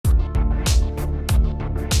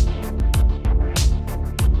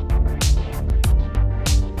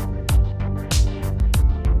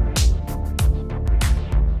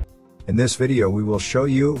In this video we will show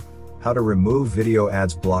you how to remove Video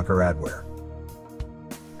Ads Blocker Adware.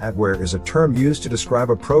 Adware is a term used to describe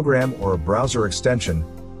a program or a browser extension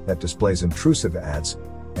that displays intrusive ads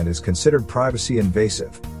and is considered privacy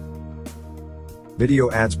invasive.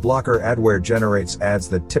 Video Ads Blocker Adware generates ads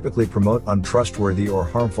that typically promote untrustworthy or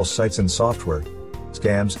harmful sites and software,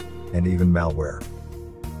 scams, and even malware.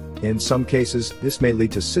 In some cases, this may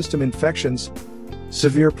lead to system infections,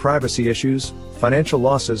 severe privacy issues, financial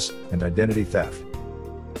losses, and identity theft.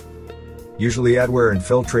 Usually adware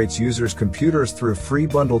infiltrates users' computers through free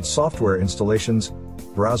bundled software installations,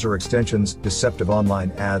 browser extensions, deceptive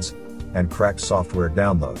online ads, and cracked software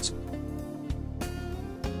downloads.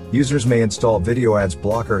 Users may install Video Ads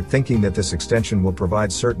Blocker thinking that this extension will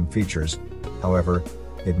provide certain features. However,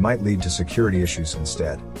 it might lead to security issues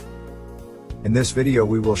instead. In this video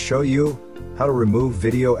we will show you how to remove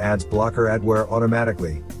Video Ads Blocker Adware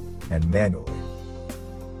automatically and manually.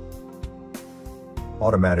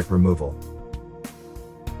 Automatic removal.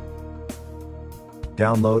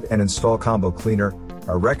 Download and install Combo Cleaner,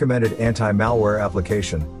 a recommended anti-malware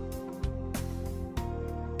application.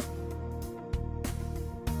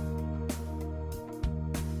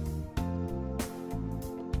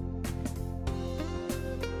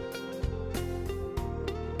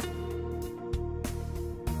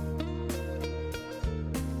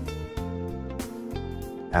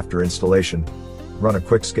 After installation, run a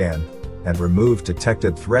quick scan and remove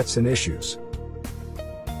detected threats and issues.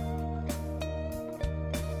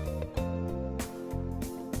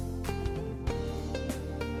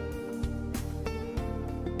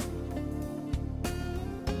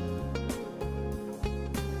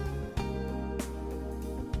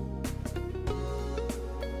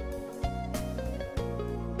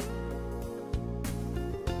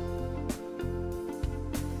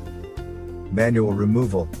 Manual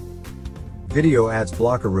removal. Video Ads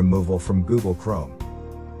Blocker removal from Google Chrome.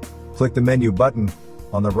 Click the menu button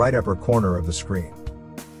on the right upper corner of the screen.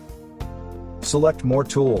 Select More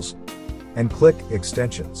Tools and click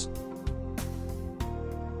Extensions.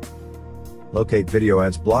 Locate Video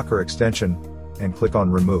Ads Blocker extension and click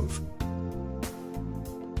on Remove.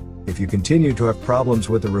 If you continue to have problems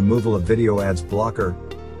with the removal of Video Ads Blocker,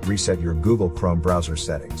 reset your Google Chrome browser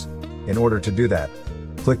settings. In order to do that,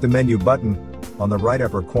 click the menu button on the right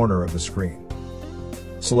upper corner of the screen.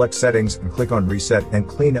 Select Settings and click on Reset and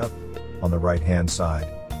Cleanup on the right-hand side.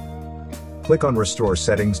 Click on Restore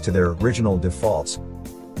Settings to their original defaults.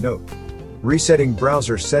 Note: resetting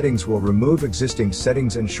browser settings will remove existing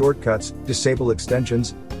settings and shortcuts, disable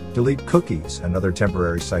extensions, delete cookies and other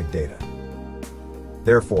temporary site data.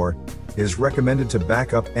 Therefore, it is recommended to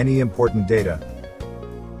back up any important data.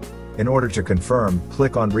 In order to confirm,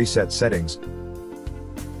 click on Reset Settings.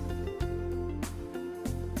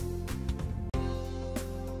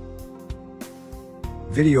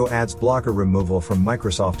 Video Ads Blocker removal from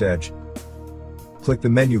Microsoft Edge. Click the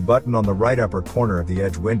menu button on the right upper corner of the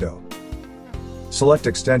Edge window. Select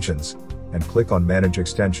Extensions and click on Manage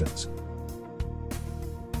Extensions.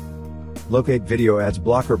 Locate Video Ads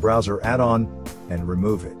Blocker browser add-on and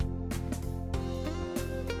remove it.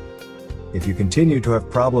 If you continue to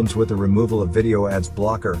have problems with the removal of Video Ads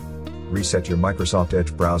Blocker, reset your Microsoft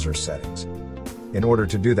Edge browser settings. In order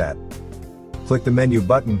to do that, click the menu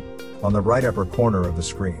button on the right upper corner of the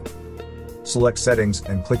screen. Select Settings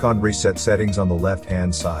and click on Reset Settings on the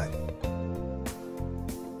left-hand side.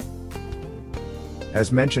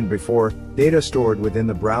 As mentioned before, data stored within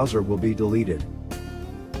the browser will be deleted.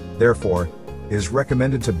 Therefore, it is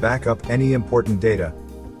recommended to back up any important data.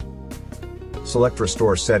 Select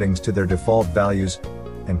Restore Settings to their default values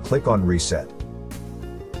and click on Reset.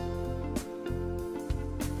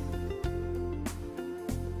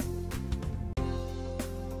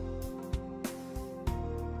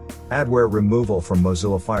 Adware removal from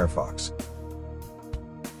Mozilla Firefox.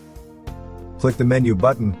 Click the menu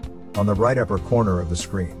button on the right upper corner of the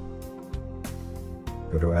screen.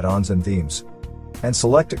 Go to Add-ons and Themes and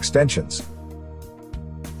select Extensions.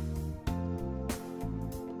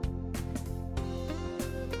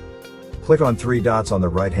 Click on three dots on the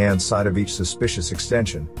right-hand side of each suspicious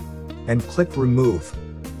extension and click Remove.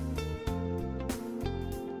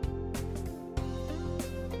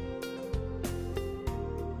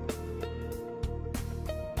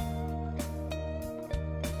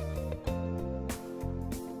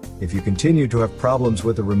 If you continue to have problems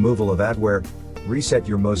with the removal of adware, reset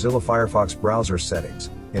your Mozilla Firefox browser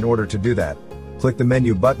settings. In order to do that, click the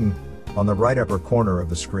menu button on the right upper corner of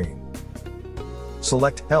the screen.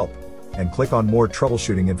 Select Help and click on More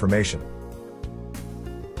Troubleshooting Information.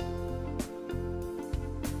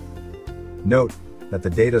 Note that the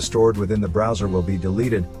data stored within the browser will be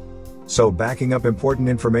deleted, so backing up important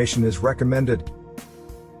information is recommended.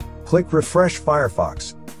 Click Refresh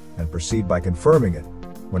Firefox, and proceed by confirming it.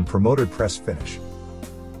 When promoted, press Finish.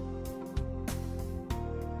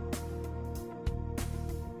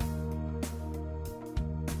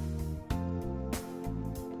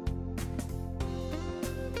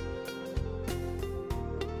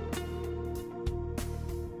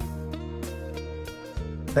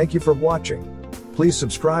 Thank you for watching. Please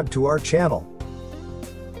subscribe to our channel.